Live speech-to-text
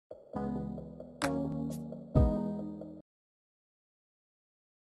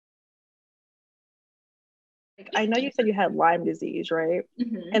I know you said you had Lyme disease, right?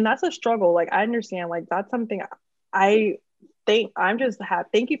 Mm-hmm. And that's a struggle. Like, I understand, like, that's something I think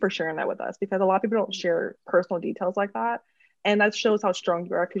thank you for sharing that with us, because a lot of people don't share personal details like that. And that shows how strong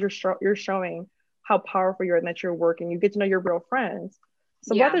you are, because you're showing how powerful you are and that you're working. You get to know your real friends.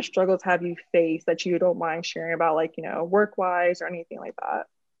 So what Yeah. other struggles have you faced that you don't mind sharing about, like, work wise or anything like that?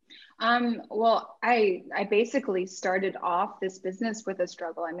 Well, I basically started off this business with a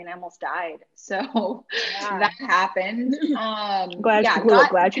struggle. I mean, I almost died. So Yeah. that happened. Yeah,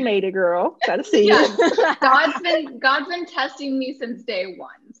 Glad you made it, girl. Glad to see yeah, you. God's been testing me since day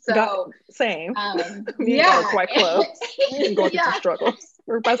one. Got So, same. Me and God are yeah, quite close. We've been going through some yeah. struggles.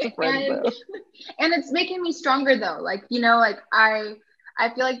 We're best of friends And though. and it's making me stronger though. Like, like I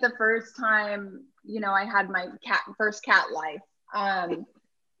feel like the first time, I had my first cat life.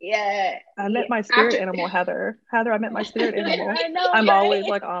 Yeah, I met my spirit after animal, Heather. Heather, I met my spirit animal. I know, I'm always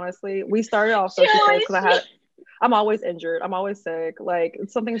right? like, honestly, we started off She so close always, because I'm always injured. I'm always sick. Like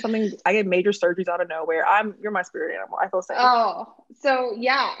something, I get major surgeries out of nowhere. You're my spirit animal. I feel safe. Oh, so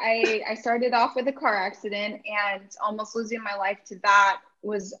yeah, I started off with a car accident, and almost losing my life to that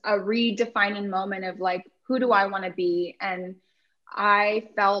was a redefining moment of like, who do I want to be? And I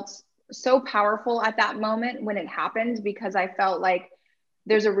felt so powerful at that moment when it happened, because I felt like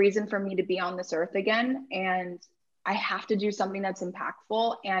there's a reason for me to be on this earth again, and I have to do something that's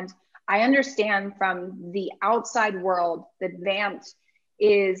impactful. And I understand from the outside world that Vamp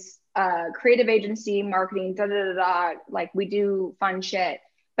is a creative agency, marketing, da da da da. Like, we do fun shit.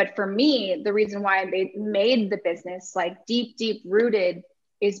 But for me, the reason why I made the business like deep rooted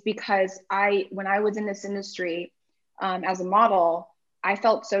is because when I was in this industry as a model, I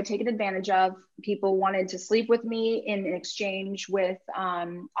felt so taken advantage of. People wanted to sleep with me in exchange with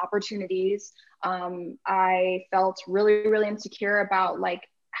opportunities. I felt really insecure about like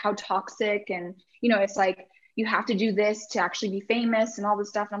how toxic, and it's like, you have to do this to actually be famous and all this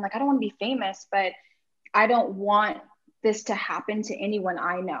stuff. And I'm like, I don't want to be famous, but I don't want this to happen to anyone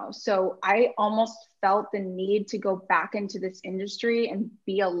I know. So I almost felt the need to go back into this industry and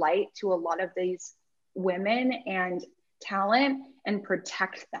be a light to a lot of these women and talent, and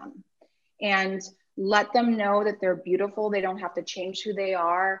protect them and let them know that they're beautiful. They don't have to change who they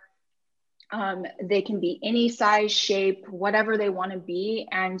are. They can be any size, shape, whatever they want to be.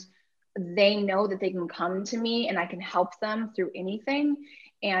 And they know that they can come to me and I can help them through anything.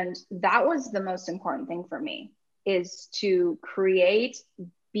 And that was the most important thing for me, is to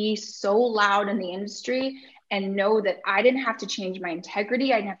be so loud in the industry and know that I didn't have to change my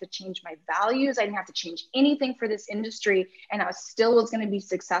integrity. I didn't have to change my values. I didn't have to change anything for this industry. And I was going to be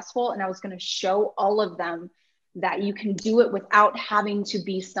successful. And I was going to show all of them that you can do it without having to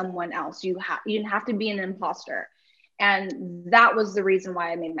be someone else. You didn't have to be an imposter. And that was the reason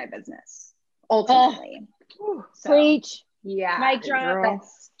why I made my business, ultimately. So, preach. Yeah. Mic drop.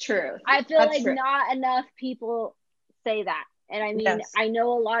 That's true. I feel That's like true. not enough people say that. And I mean, Yes. I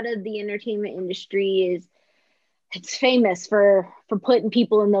know a lot of the entertainment industry it's famous for putting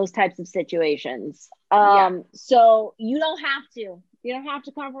people in those types of situations. So you don't have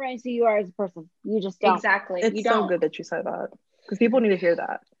to compromise who you are as a person. You just don't. Exactly. It's so good that you said that, because people need to hear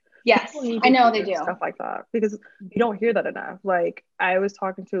that. Yes, I know they do. Stuff like that, because you don't hear that enough. Like, I was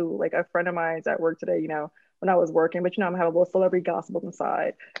talking to like a friend of mine's at work today, when I was working, but I'm having a little celebrity gossip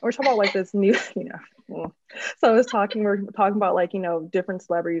inside. And we're talking about like this new, So we're talking about like, different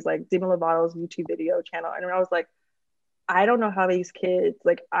celebrities, like Demi Lovato's YouTube video channel. And I was like, I don't know how these kids,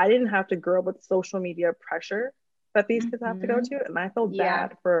 like, I didn't have to grow up with social media pressure that these kids have to go to. And I felt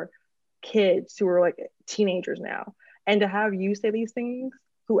bad for kids who are like teenagers now. And to have you say these things,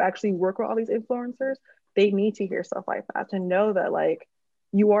 who actually work with all these influencers, they need to hear stuff like that, to know that like,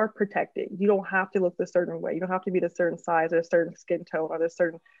 you are protected. You don't have to look a certain way. You don't have to be this certain size or a certain skin tone or this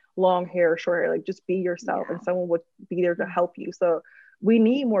certain long hair or short hair. Like, just be yourself, and someone would be there to help you. So we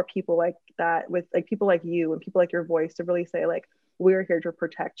need more people like that, with like people like you and people like your voice, to really say like, we're here to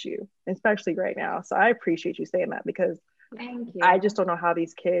protect you, especially right now. So I appreciate you saying that, because thank you. I just don't know how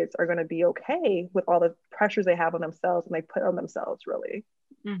these kids are going to be okay with all the pressures they have on themselves and they put on themselves, really.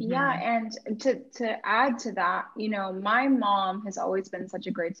 Yeah, and to add to that, my mom has always been such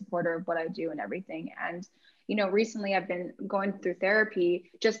a great supporter of what I do and everything. And recently I've been going through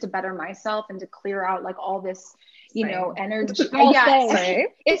therapy just to better myself and to clear out like all this, energy. Same.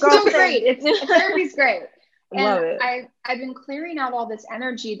 It's so great. Therapy's great. Love it. I've been clearing out all this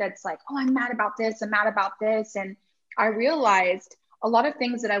energy that's like, oh, I'm mad about this. And I realized a lot of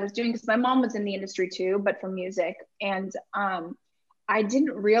things that I was doing, because my mom was in the industry too, but for music. And I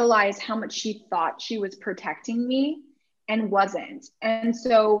didn't realize how much she thought she was protecting me and wasn't. And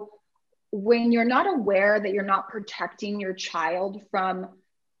so when you're not aware that you're not protecting your child from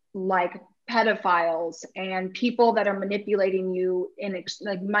like pedophiles and people that are manipulating you in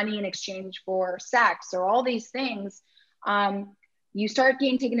like money in exchange for sex or all these things, you start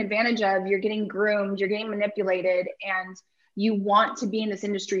getting taken advantage of, you're getting groomed, you're getting manipulated, and you want to be in this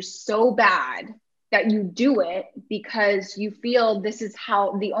industry so bad that you do it because you feel this is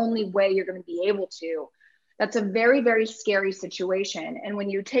how the only way you're going to be able to. That's a very, very scary situation. And when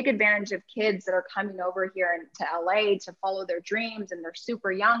you take advantage of kids that are coming over here to LA to follow their dreams, and they're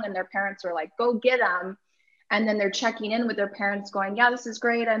super young and their parents are like, go get them. And then they're checking in with their parents going, yeah, this is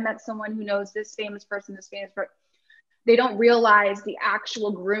great. I met someone who knows this famous person, this famous person. They don't realize the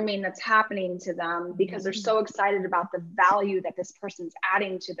actual grooming that's happening to them because they're so excited about the value that this person's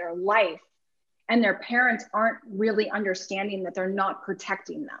adding to their life. And their parents aren't really understanding that they're not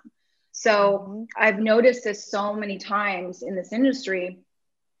protecting them. So I've noticed this so many times in this industry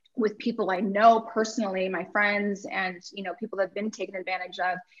with people I know personally, my friends, and, you know, people that have been taken advantage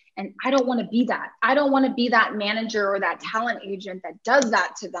of. And I don't want to be that. I don't want to be that manager or that talent agent that does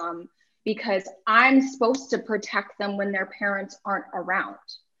that to them, because I'm supposed to protect them when their parents aren't around,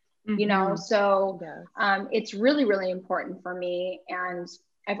 you know? So it's really, really important for me. And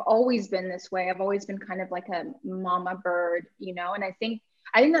I've always been this way. I've always been kind of like a mama bird, you know? And I think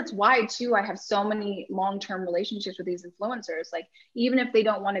that's why too, I have so many long-term relationships with these influencers. Like, even if they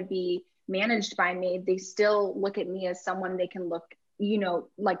don't want to be managed by me, they still look at me as someone they can look, you know,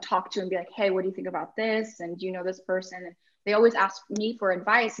 like talk to and be like, hey, what do you think about this? And do you know this person? And they always ask me for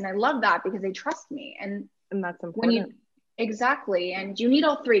advice. And I love that because they trust me. And that's important. Exactly. And you need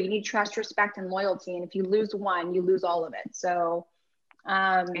all three. You need trust, respect, and loyalty. And if you lose one, you lose all of it. So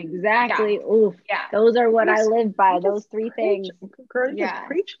exactly. Oof. Yeah. Those are what I live by. Those three things. Girl, you're just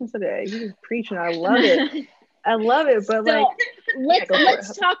preaching today. You're just preaching. I love it. I love it. But so,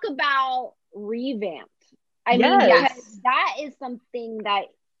 let's talk about revamped. I mean, that is something that,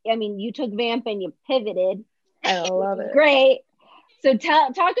 I mean, you took Vamp and you pivoted. I love it. Great. So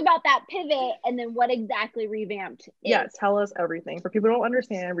talk about that pivot and then what exactly revamped is. Yeah, tell us everything. For people who don't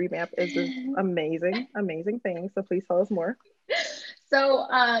understand, revamp is this amazing, amazing thing. So please tell us more. So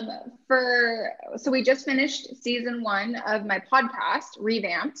we just finished season 1 of my podcast,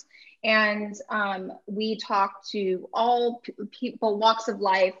 Revamped, and we talked to all people, walks of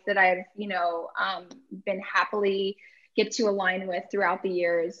life that I've, you know, been happily get to align with throughout the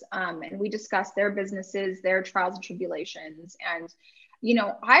years, and we discussed their businesses, their trials and tribulations, and you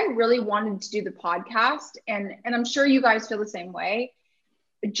know, I really wanted to do the podcast, and I'm sure you guys feel the same way,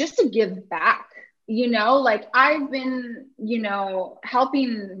 just to give back. You know, like I've been, you know,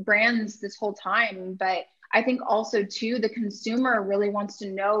 helping brands this whole time, but I think also too, the consumer really wants to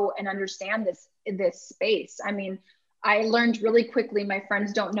know and understand this space. I mean, I learned really quickly, my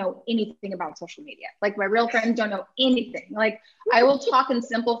friends don't know anything about social media. Like my real friends don't know anything. Like I will talk in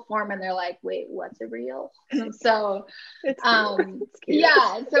simple form and they're like, wait, what's a reel? So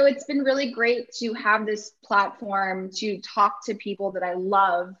yeah, so it's been really great to have this platform to talk to people that I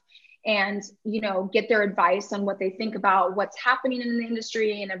love and, you know, get their advice on what they think about what's happening in the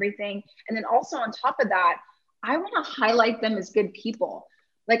industry and everything. And then also on top of that, I want to highlight them as good people.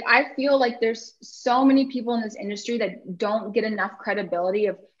 Like, I feel like there's so many people in this industry that don't get enough credibility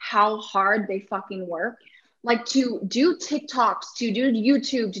of how hard they fucking work. Like to do TikToks, to do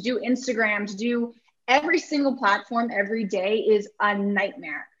YouTube, to do Instagram, to do every single platform every day is a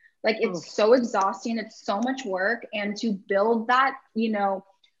nightmare. Like it's so exhausting. It's so much work. And to build that, you know,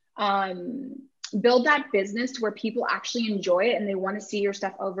 build that business to where people actually enjoy it and they want to see your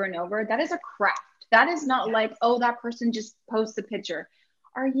stuff over and over. That is a craft. That is not like, oh, that person just posts a picture.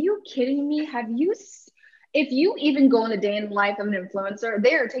 Are you kidding me? If you even go in the day in the life of an influencer,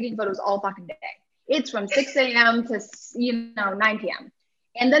 they are taking photos all fucking day. It's from 6 a.m. to, you know, 9 p.m.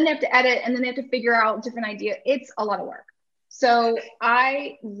 And then they have to edit and then they have to figure out different ideas. It's a lot of work. So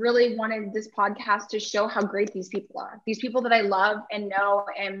I really wanted this podcast to show how great these people are. These people that I love and know,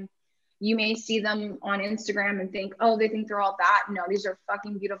 and you may see them on Instagram and think, oh, they think they're all that. No, these are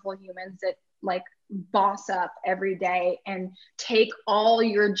fucking beautiful humans that like boss up every day and take all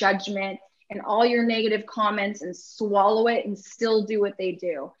your judgment and all your negative comments and swallow it and still do what they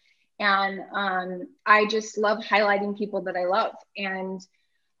do. And I just love highlighting people that I love. And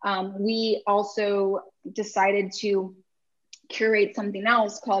we also decided to curate something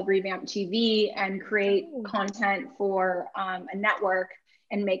else called Revamp TV and create content for a network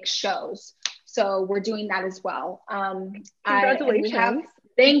and make shows. So we're doing that as well. Congratulations.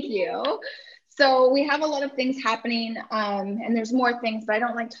 Thank you. So we have a lot of things happening and there's more things, but I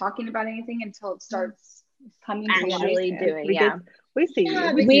don't like talking about anything until it starts coming to life. We see you.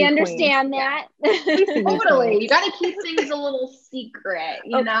 Yeah, We see We you, understand queens. that. We see you, Totally. queens. You got to keep things a little secret,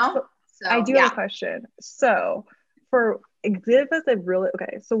 you know? So I do have a question. So give us a really,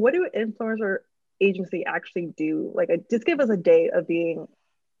 okay, so what do influencer agency actually do? Like, just give us a day of being,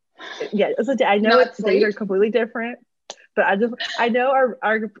 it's a day. I know days are completely different, but I know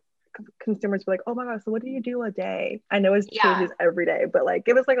our consumers were like, oh my God, so what do you do a day? I know it changes every day, but like,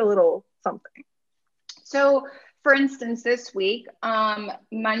 give us like a little something. So for instance, this week,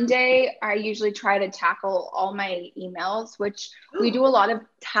 Monday, I usually try to tackle all my emails, which we do a lot of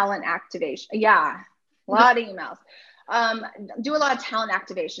talent activation. Yeah, a lot of emails. Do a lot of talent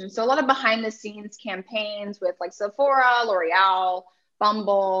activation. So a lot of behind the scenes campaigns with like Sephora, L'Oreal,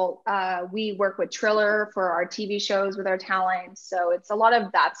 Bumble. We work with Triller for our TV shows with our talent. So it's a lot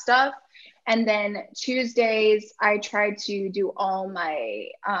of that stuff. And then Tuesdays, I try to do all my,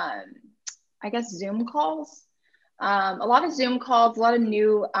 I guess, Zoom calls. A lot of Zoom calls, a lot of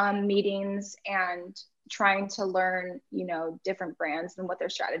new meetings, and trying to learn, you know, different brands and what their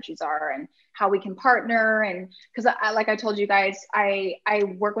strategies are and how we can partner. And because like I told you guys, I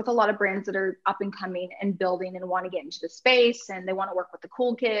work with a lot of brands that are up and coming and building and want to get into the space, and they want to work with the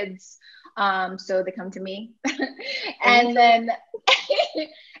cool kids. So they come to me. And then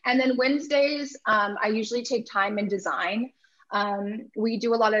and then Wednesdays, I usually take time in design. We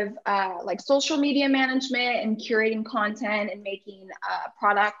do a lot of like social media management and curating content and making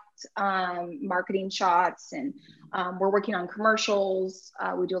product marketing shots, and we're working on commercials.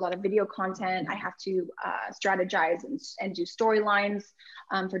 We do a lot of video content. I have to strategize and do storylines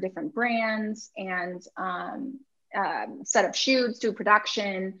for different brands, and set up shoots, do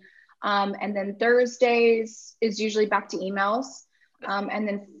production. And then Thursdays is usually back to emails. And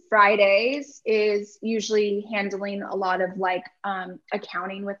then Fridays is usually handling a lot of like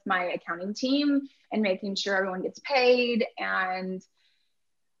accounting with my accounting team and making sure everyone gets paid. And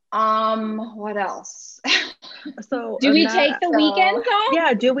what else? So do we take the weekends off?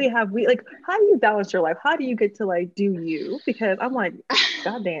 Yeah, do we have like, how do you balance your life? How do you get to like do you? Because I'm like,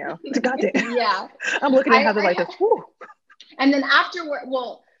 goddamn. Yeah, I'm looking at Heather like this. Whew. And then after work,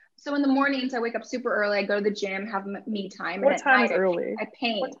 so in the mornings I wake up super early, I go to the gym, have me time. What time is early? I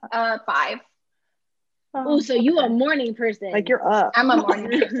paint 5. Oh, so you a morning person? Like, you're up. I'm a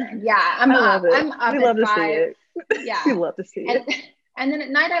morning person. Yeah, I'm up. I'm up we love at to 5. see it. Yeah, we love to see it. And then at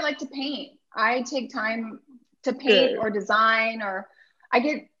night I like to paint. I take time to paint or design, or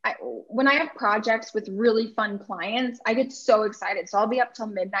when I have projects with really fun clients, I get so excited. So I'll be up till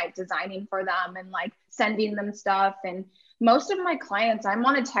midnight designing for them and like sending them stuff. And most of my clients, I'm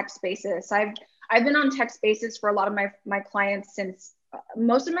on a text basis. I've been on text basis for a lot of my clients since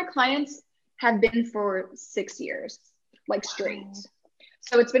most of my clients have been for 6 years, like straight.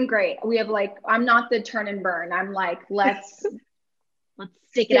 So it's been great. We have like, I'm not the turn and burn. I'm like, let's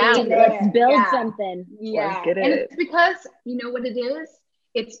stick it out. Let's build something. Yeah. And it's because, you know what it is?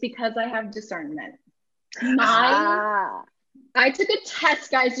 It's because I have discernment. I took a test,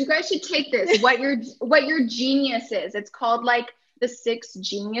 guys. You guys should take this. What your genius is. It's called like the 6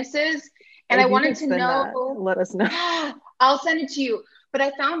 geniuses. And I wanted to know. Let us know. I'll send it to you. But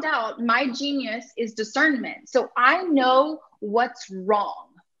I found out my genius is discernment. So I know what's wrong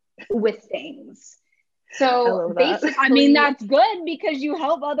with things. So basically, I mean, that's good because you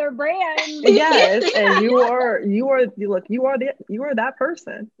help other brands. Yes, and you are that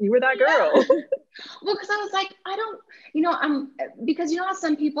person. You were that girl. Well, because I was like, I don't, because you know how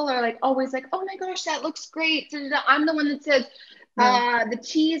some people are like always like, oh my gosh, that looks great. I'm the one that says, the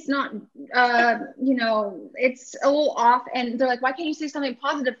tea is not, it's a little off. And they're like, why can't you say something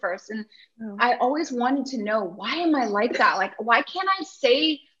positive first? And I always wanted to know, why am I like that? Like, why can't I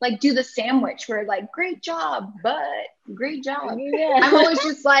say, like, do the sandwich where like, great job, but great job. Yeah. I'm always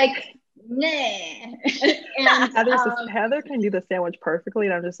just like, nah. And Heather can do the sandwich perfectly.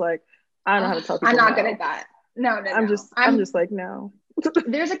 And I'm just like, I don't know how to tell people. I'm not good at that. No. I'm just like, no.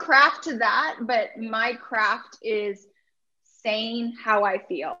 There's a craft to that, but my craft is saying how I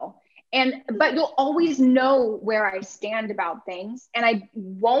feel. But you'll always know where I stand about things, and I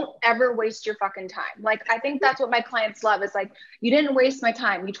won't ever waste your fucking time. Like, I think that's what my clients love, is like, you didn't waste my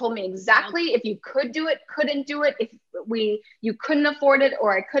time. You told me exactly if you could do it, couldn't do it, if you couldn't afford it,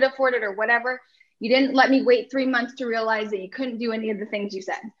 or I could afford it, or whatever. You didn't let me wait 3 months to realize that you couldn't do any of the things you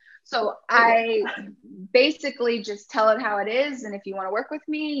said. So I basically just tell it how it is. And if you want to work with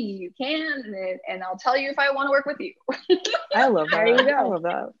me, you can, and I'll tell you if I want to work with you. I love that. There you go. I love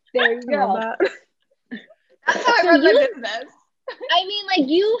that. There you go. That's how I run my business. I mean, like,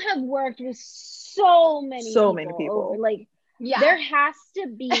 you have worked with so many people. Like, there has to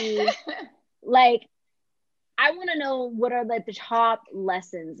be like, I want to know what are like the top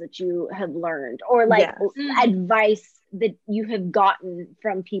lessons that you have learned, or like Yes. advice that you have gotten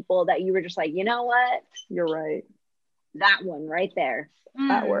from people that you were just like, you know what? You're right. That one right there.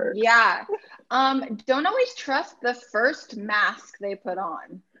 That works. Yeah. Don't always trust the first mask they put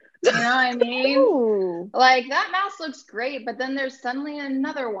on. You know what I mean? Ooh. Like that mask looks great, but then there's suddenly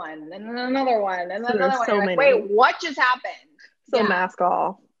another one and then another one and then another one. So You're like, many. wait, what just happened? So mask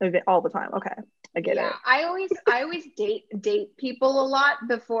off all the time. Okay, I get it. I always date people a lot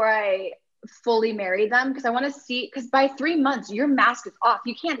before I fully marry them, because I want to see, because by 3 months your mask is off.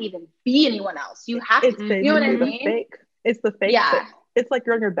 You can't even be anyone else. You have to. You know what I mean? Fake. It's the fake. Yeah. It's like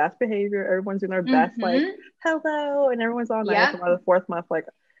you're on your best behavior. Everyone's doing their best, like hello, and everyone's all nice. And by the 4th month, like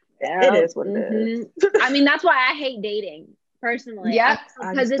it is what it is. I mean, that's why I hate dating personally. Yeah,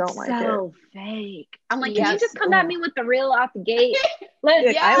 because it's like so fake. I'm like, Yes. can you just come at me with the real off the gate? Let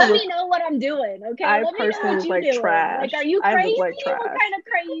me know what I'm doing, okay? I Let me know personally what look you're like doing. trash. Like, are you I crazy? look like trash. What kind of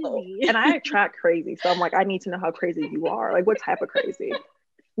crazy? And I attract crazy, so I'm like, I need to know how crazy you are. Like, what type of crazy?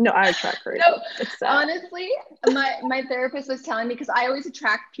 No, I attract crazy. No, honestly, my therapist was telling me, because I always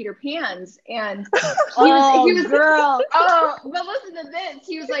attract Peter Pans, and he was girl. Oh, but listen to this.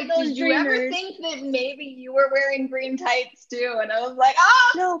 He was like, did you dreamers. ever think that maybe you were wearing green tights too? And I was like,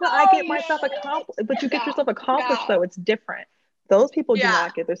 oh no, but I get myself accomplished. But you get yourself accomplished, though. It's different. Those people do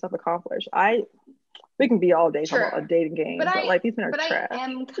not get their stuff accomplished. We can be all day talking about a dating game, but like these men are trash. I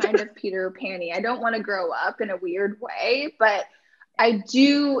am kind of Peter Pan-y. I don't want to grow up in a weird way, but I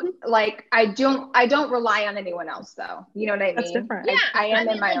do, like, I don't rely on anyone else, though. You know what I mean? That's different. Yeah, I am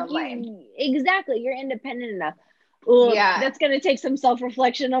in my own lane. Exactly. You're independent enough. Ooh, that's going to take some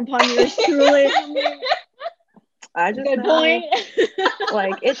self-reflection upon yours truly. I just good point.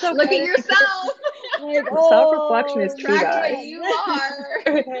 Like, it's okay. Look at yourself. Like, self-reflection is key, guys. You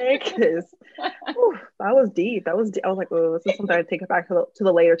are. Because that was deep. I was like, oh, this is something I take it back to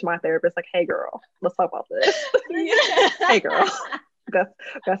the later to my therapist. Like, hey, girl, let's talk about this. Hey, girl,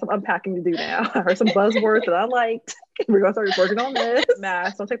 got some unpacking to do now. I heard some buzzwords that I liked. We're gonna start working on this.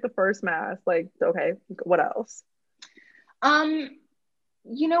 Mask. Don't take the first mask. Like, okay, what else?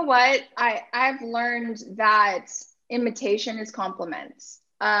 You know what? I've learned that imitation is compliments.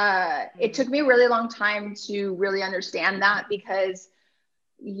 It took me a really long time to really understand that, because,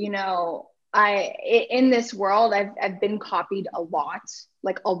 you know, in this world, I've been copied a lot,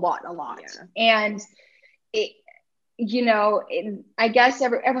 like a lot. And it, you know, I guess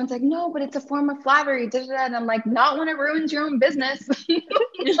everyone's like, no, but it's a form of flattery. And I'm like, not when it ruins your own business.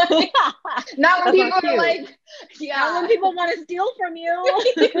 Like, not when people are like, not when people want to steal from you.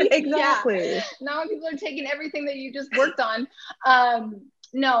 Exactly. Not when people are taking everything that you just worked on.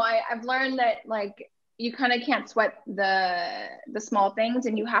 No, I've learned that, like, you kind of can't sweat the small things,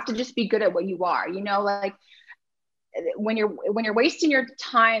 and you have to just be good at what you are, you know, like when you're wasting your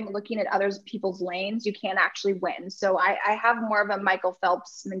time looking at other people's lanes, you can't actually win. So I have more of a Michael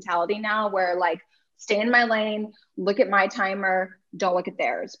Phelps mentality now, where like, stay in my lane, look at my timer, don't look at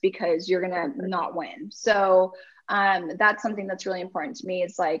theirs, because you're gonna not win. So that's something that's really important to me.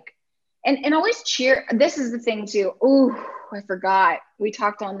 It's like, and always cheer. This is the thing too. Ooh, I forgot. We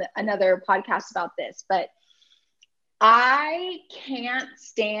talked on another podcast about this, but I can't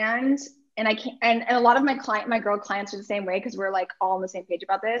stand, and I can't, and a lot of my girl clients are the same way, because we're like all on the same page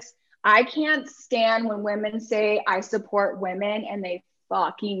about this. I can't stand when women say I support women and they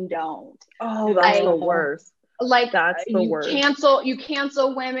fucking don't. Oh, that's the worst. Like, that's the worst. You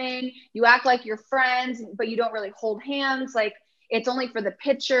cancel women, you act like you're friends, but you don't really hold hands. Like, it's only for the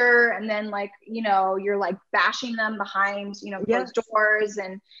picture. And then, like, you know, you're like bashing them behind, you know, closed doors.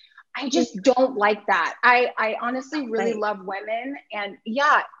 And I just don't like that. I honestly really love women, and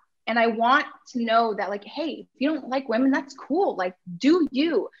and I want to know that, like, hey, if you don't like women, that's cool. Like, do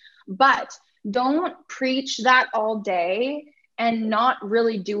you, but don't preach that all day and not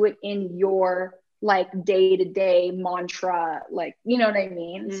really do it in your like day-to-day mantra. Like, you know what I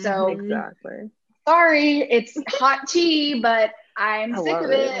mean? So exactly. Sorry, it's hot tea, but I'm sick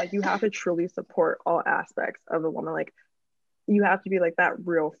of it. Like, you have to truly support all aspects of a woman. Like, you have to be like that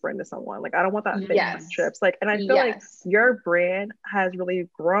real friend to someone. Like, I don't want that fake friendships. Like, and I feel like your brand has really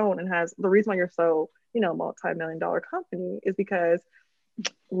grown, and has the reason why you're so, you know, multi-million-dollar company is because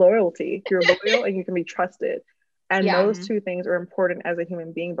loyalty. You're loyal and you can be trusted. And those two things are important as a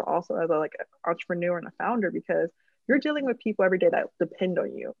human being, but also as a like an entrepreneur and a founder, because you're dealing with people every day that depend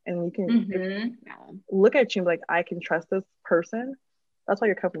on you, and you can look at you and be like, I can trust this person. That's why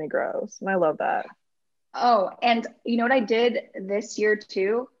your company grows. And I love that. Oh, and you know what I did this year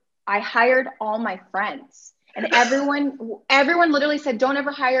too? I hired all my friends, and everyone literally said, don't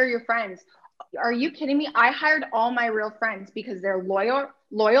ever hire your friends. Are you kidding me? I hired all my real friends because they're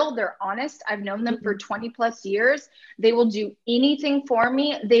loyal, they're honest. I've known them for 20 plus years. They will do anything for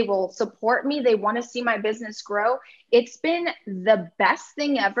me. They will support me. They want to see my business grow. It's been the best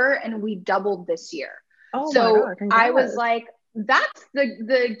thing ever. And we doubled this year. Oh so my God, congrats. I was like, that's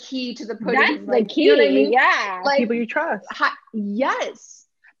the key to the pudding. That's like, the key. You know what I mean? Yeah. Like, people you trust. Yes.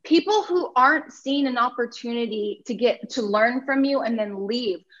 People who aren't seeing an opportunity to get to learn from you and then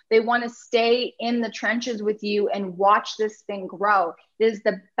leave. They want to stay in the trenches with you and watch this thing grow. It is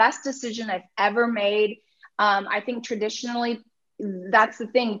the best decision I've ever made. I think traditionally, that's the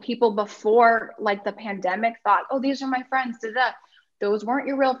thing. People before like the pandemic thought, oh, these are my friends. Da-da. Those weren't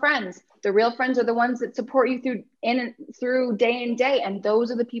your real friends. The real friends are the ones that support you through day and day. And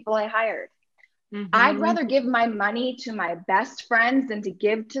those are the people I hired. Mm-hmm. I'd rather give my money to my best friends than to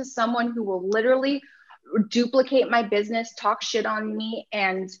give to someone who will literally duplicate my business, talk shit on me,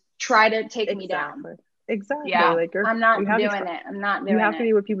 and try to take me down. Exactly. Yeah, Like I'm not doing it. I'm not doing it. You have to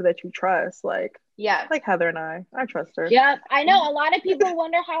be with people that you trust. Like, yeah, like Heather and I trust her. Yeah, I know a lot of people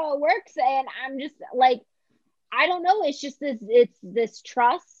wonder how it works, and I'm just like, I don't know. It's just this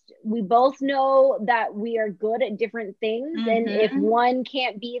trust. We both know that we are good at different things. And if one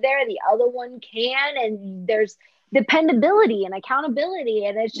can't be there, the other one can. And there's dependability and accountability.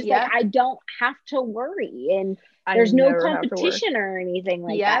 And it's just like, I don't have to worry. And there's no competition or anything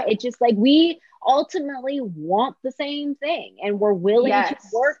like that. It's just like, we ultimately want the same thing and we're willing to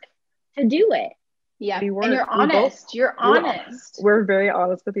work to do it. Yeah. And you're honest. You're honest. We're very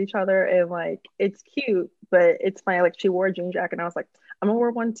honest with each other. And like, it's cute, but it's funny. Like, she wore a jean jacket and I was like, I'm gonna wear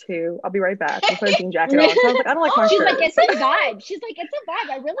one too. I'll be right back. I'll put a jean jacket on. So I was like, I don't like my She's shirt. Like, it's a vibe. She's like, it's a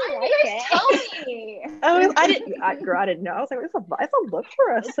vibe. I really like it. Tell me. I didn't know. I was like, it's a look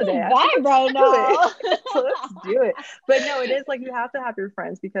for us today. It's a vibe right now. So let's do it. But no, it is like, you have to have your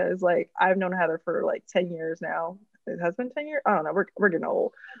friends because like, I've known Heather for like 10 years now. It has been 10 years. I don't know. We're getting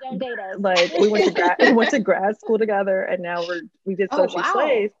old. Don't date us. Like, we went to grad school together, and now we did So She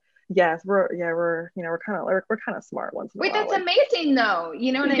Slays. Yes, we're kind of smart ones. Wait, that's amazing though.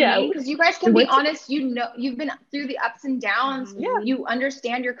 You know what I mean? Because you guys can be honest. You know, you've been through the ups and downs. Yeah. You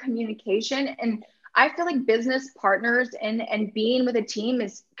understand your communication, and I feel like business partners and being with a team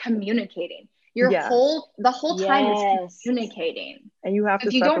is communicating. The whole time is communicating, and you have to.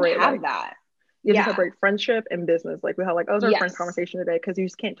 If you don't have that. You have to separate friendship and business. Like, we had like, our friend conversation today, because you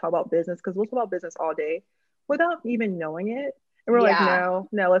just can't talk about business, because we'll talk about business all day without even knowing it. And we're like,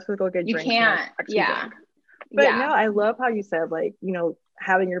 no, let's go get drinks. You can't. Drink. But no, I love how you said, like, you know,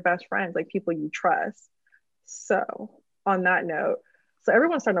 having your best friends, like people you trust. So on that note, so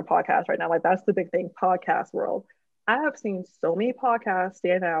everyone's starting a podcast right now. Like, that's the big thing, podcast world. I have seen so many podcasts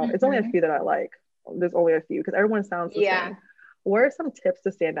stand out. It's only a few that I like. There's only a few because everyone sounds the same. What are some tips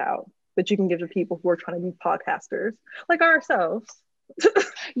to stand out that you can give to people who are trying to be podcasters like ourselves?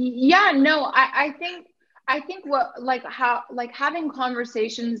 I think what, like, how, like, having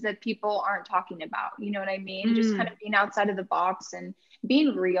conversations that people aren't talking about, you know what I mean? Just kind of being outside of the box and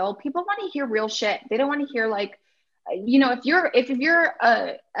being real. People want to hear real shit. They don't want to hear, like, you know, if you're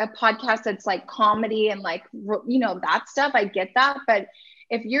a podcast that's like comedy and like, you know, that stuff, I get that. But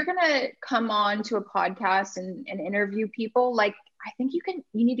if you're going to come on to a podcast and interview people, like, I think you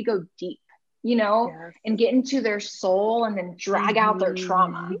need to go deep, you know, and get into their soul and then drag out their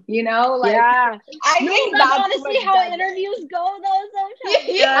trauma, you know, like, I think that's honestly how interviews go though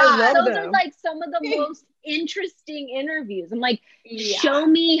sometimes. Those are like some of the most interesting interviews. I'm like, show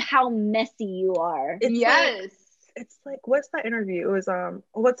me how messy you are. It's like, what's that interview? It was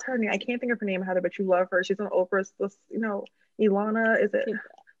what's her name? I can't think of her name, Heather, but you love her. She's on Oprah's, you know, Ilana, is it?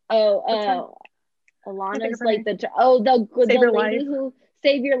 Alana's like the lady who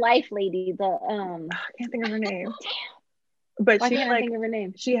Save Your Life lady. I can't think of her name. But Why can't I think of her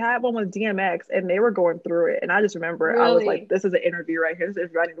name? She had one with DMX and they were going through it. And I just remember I was like, this is an interview right here. This is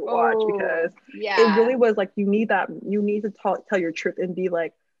interview I need to watch because it really was like, you need to tell your truth and be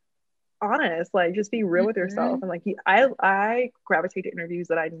like honest, like just be real with yourself. And like, I gravitate to interviews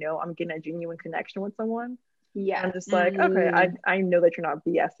that I know I'm getting a genuine connection with someone. Yeah, I'm just like, okay, I know that you're not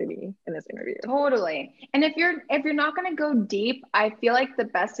BSing me in this interview. Totally. And if you're not going to go deep, I feel like the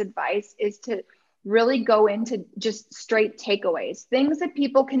best advice is to really go into just straight takeaways, things that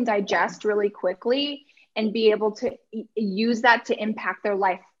people can digest really quickly and be able to use that to impact their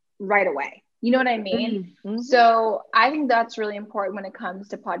life right away. You know what I mean? So I think that's really important when it comes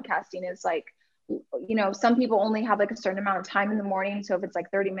to podcasting. Is like, you know, some people only have like a certain amount of time in the morning. So if it's like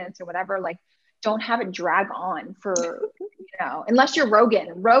 30 minutes or whatever, like, don't have it drag on for, you know, unless you're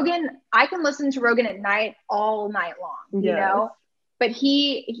Rogan, I can listen to Rogan at night, all night long, you know, but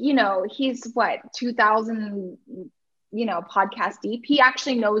he, he's what, 2000, podcast deep. He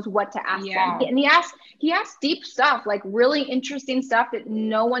actually knows what to ask them. And he asks deep stuff, like really interesting stuff that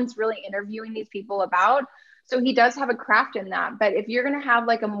no one's really interviewing these people about. So he does have a craft in that. But if you're going to have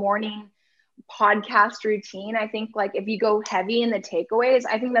like a morning podcast routine, I think like if you go heavy in the takeaways,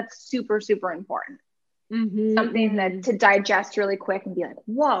 I think that's super, super important. Something that to digest really quick and be like,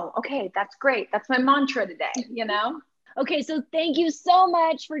 whoa, okay, that's great. That's my mantra today, Okay, so thank you so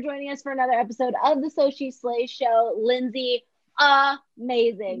much for joining us for another episode of the So She Slays show. Lindsey,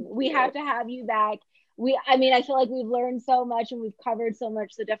 amazing. We have to have you back. I feel like we've learned so much and we've covered so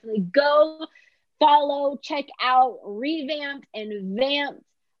much. So definitely go follow, check out Revamped and Vamped.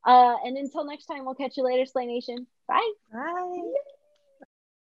 And until next time, we'll catch you later, Slay Nation. Bye. Bye.